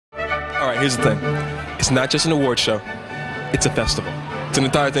All right, here's the thing. It's not just an award show. It's a festival. It's an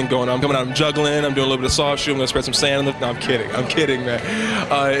entire thing going on. I'm coming out, I'm juggling, I'm doing a little bit of soft shoe, I'm gonna spread some sand on the... No, I'm kidding, man.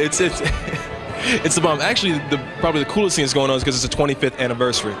 It's the bomb. Actually, probably the coolest thing that's going on is because it's the 25th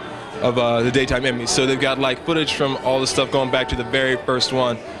anniversary of the Daytime Emmys. So they've got like footage from all the stuff going back to the very first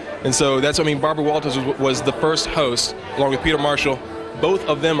one. And so that's, I mean, Barbara Walters was the first host, along with Peter Marshall. Both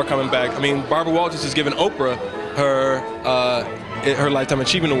of them are coming back. I mean, Barbara Walters has given Oprah her Lifetime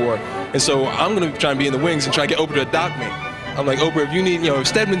Achievement Award. And so I'm gonna try and be in the wings and try to get Oprah to adopt me. I'm like, Oprah, if you need, if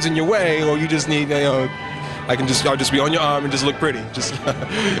Stedman's in your way, or you just need, I'll just be on your arm and just look pretty.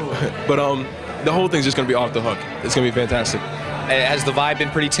 But the whole thing's just gonna be off the hook. It's gonna be fantastic. Has the vibe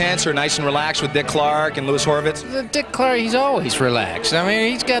been pretty tense or nice and relaxed with Dick Clark and Louis Horowitz? Dick Clark, he's always relaxed. I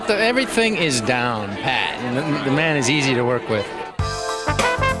mean, he's got everything is down pat, and the man is easy to work with.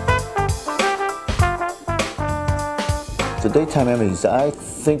 The Daytime Emmys, I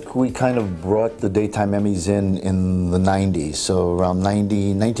think we kind of brought the Daytime Emmys in the 90s. So around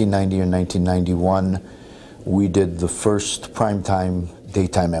 1990 or 1991, we did the first primetime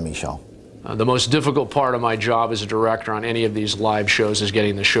Daytime Emmy show. The most difficult part of my job as a director on any of these live shows is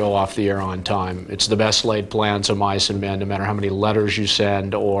getting the show off the air on time. It's the best laid plans of mice and men, no matter how many letters you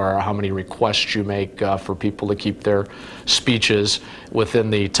send or how many requests you make for people to keep their speeches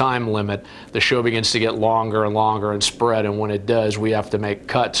within the time limit. The show begins to get longer and longer and spread, and when it does, we have to make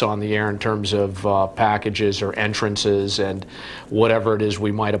cuts on the air in terms of packages or entrances, and whatever it is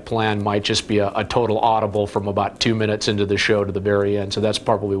we might have planned might just be a total audible from about 2 minutes into the show to the very end. So that's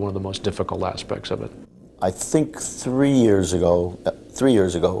probably one of the most difficult aspects of it. I think 3 years ago,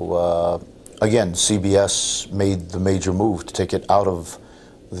 again, CBS made the major move to take it out of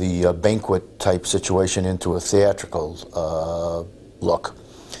the banquet type situation into a theatrical look.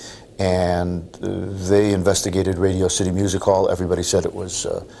 And they investigated Radio City Music Hall. Everybody said it was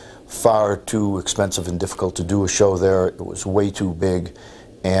far too expensive and difficult to do a show there. It was way too big,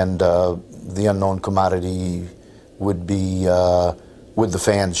 and the unknown commodity would be, would the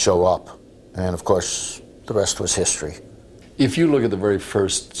fans show up? And of course, the rest was history. If you look at the very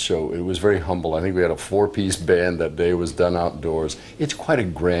first show, it was very humble. I think we had a 4-piece band that day. It was done outdoors. It's quite a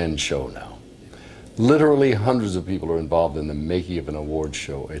grand show now. Literally hundreds of people are involved in the making of an award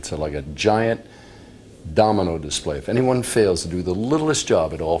show. It's like a giant domino display. If anyone fails to do the littlest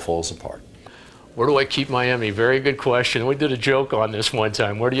job, it all falls apart. Where do I keep my Emmy? Very good question. We did a joke on this one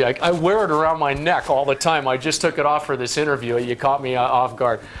time. Where do you? I wear it around my neck all the time. I just took it off for this interview. You caught me off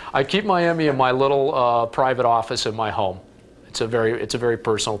guard. I keep my Emmy in my little private office in my home. It's a very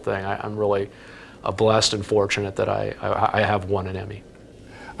personal thing. I'm really blessed and fortunate that I have won an Emmy.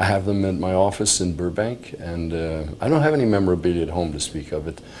 I have them in my office in Burbank, and I don't have any memorabilia at home to speak of.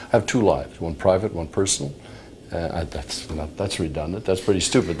 I have 2 lives, one private, one personal. That's redundant. That's pretty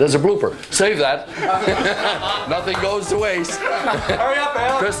stupid. There's a blooper. Save that. Nothing goes to waste. Hurry up,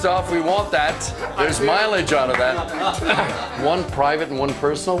 Al. Kristoff, we want that. There's mileage out of that. One private and one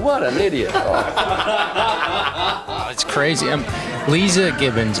personal. What an idiot. Oh, it's crazy. Leeza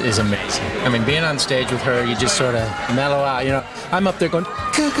Gibbons is amazing. I mean, being on stage with her, you just sort of mellow out. I'm up there going,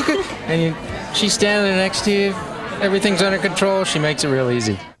 and she's standing there next to you. Everything's under control. She makes it real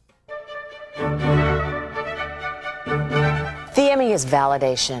easy. The Emmy is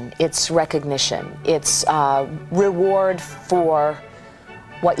validation, it's recognition, it's reward for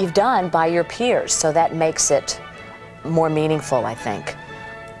what you've done by your peers, so that makes it more meaningful, I think.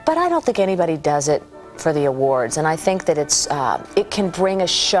 But I don't think anybody does it for the awards, and I think that it can bring a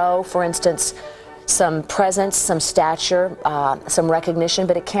show, for instance, some presence, some stature, some recognition,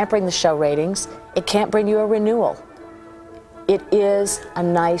 but it can't bring the show ratings, it can't bring you a renewal. It is a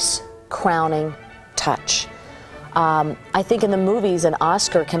nice crowning touch. I think in the movies, an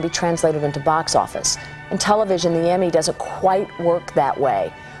Oscar can be translated into box office. In television, the Emmy doesn't quite work that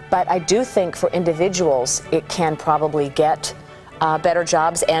way. But I do think for individuals, it can probably get better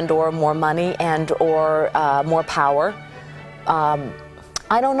jobs and or more money and or more power.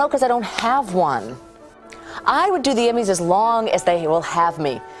 I don't know because I don't have one. I would do the Emmys as long as they will have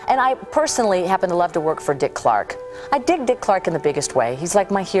me. And I personally happen to love to work for Dick Clark. I dig Dick Clark in the biggest way. He's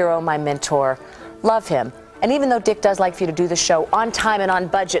like my hero, my mentor. Love him. And even though Dick does like for you to do the show on time and on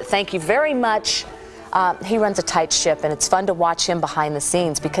budget, thank you very much, he runs a tight ship, and it's fun to watch him behind the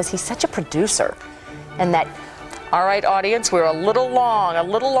scenes because he's such a producer. And that, all right, audience, we're a little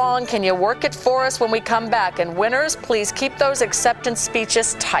long. Can you work it for us when we come back? And winners, please keep those acceptance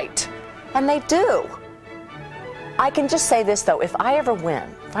speeches tight. And they do. I can just say this, though. If I ever win,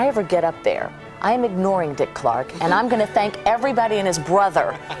 if I ever get up there, I am ignoring Dick Clark, and I'm going to thank everybody and his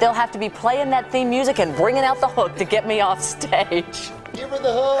brother. They'll have to be playing that theme music and bringing out the hook to get me off stage. Give her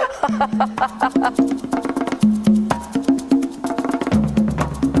the hook.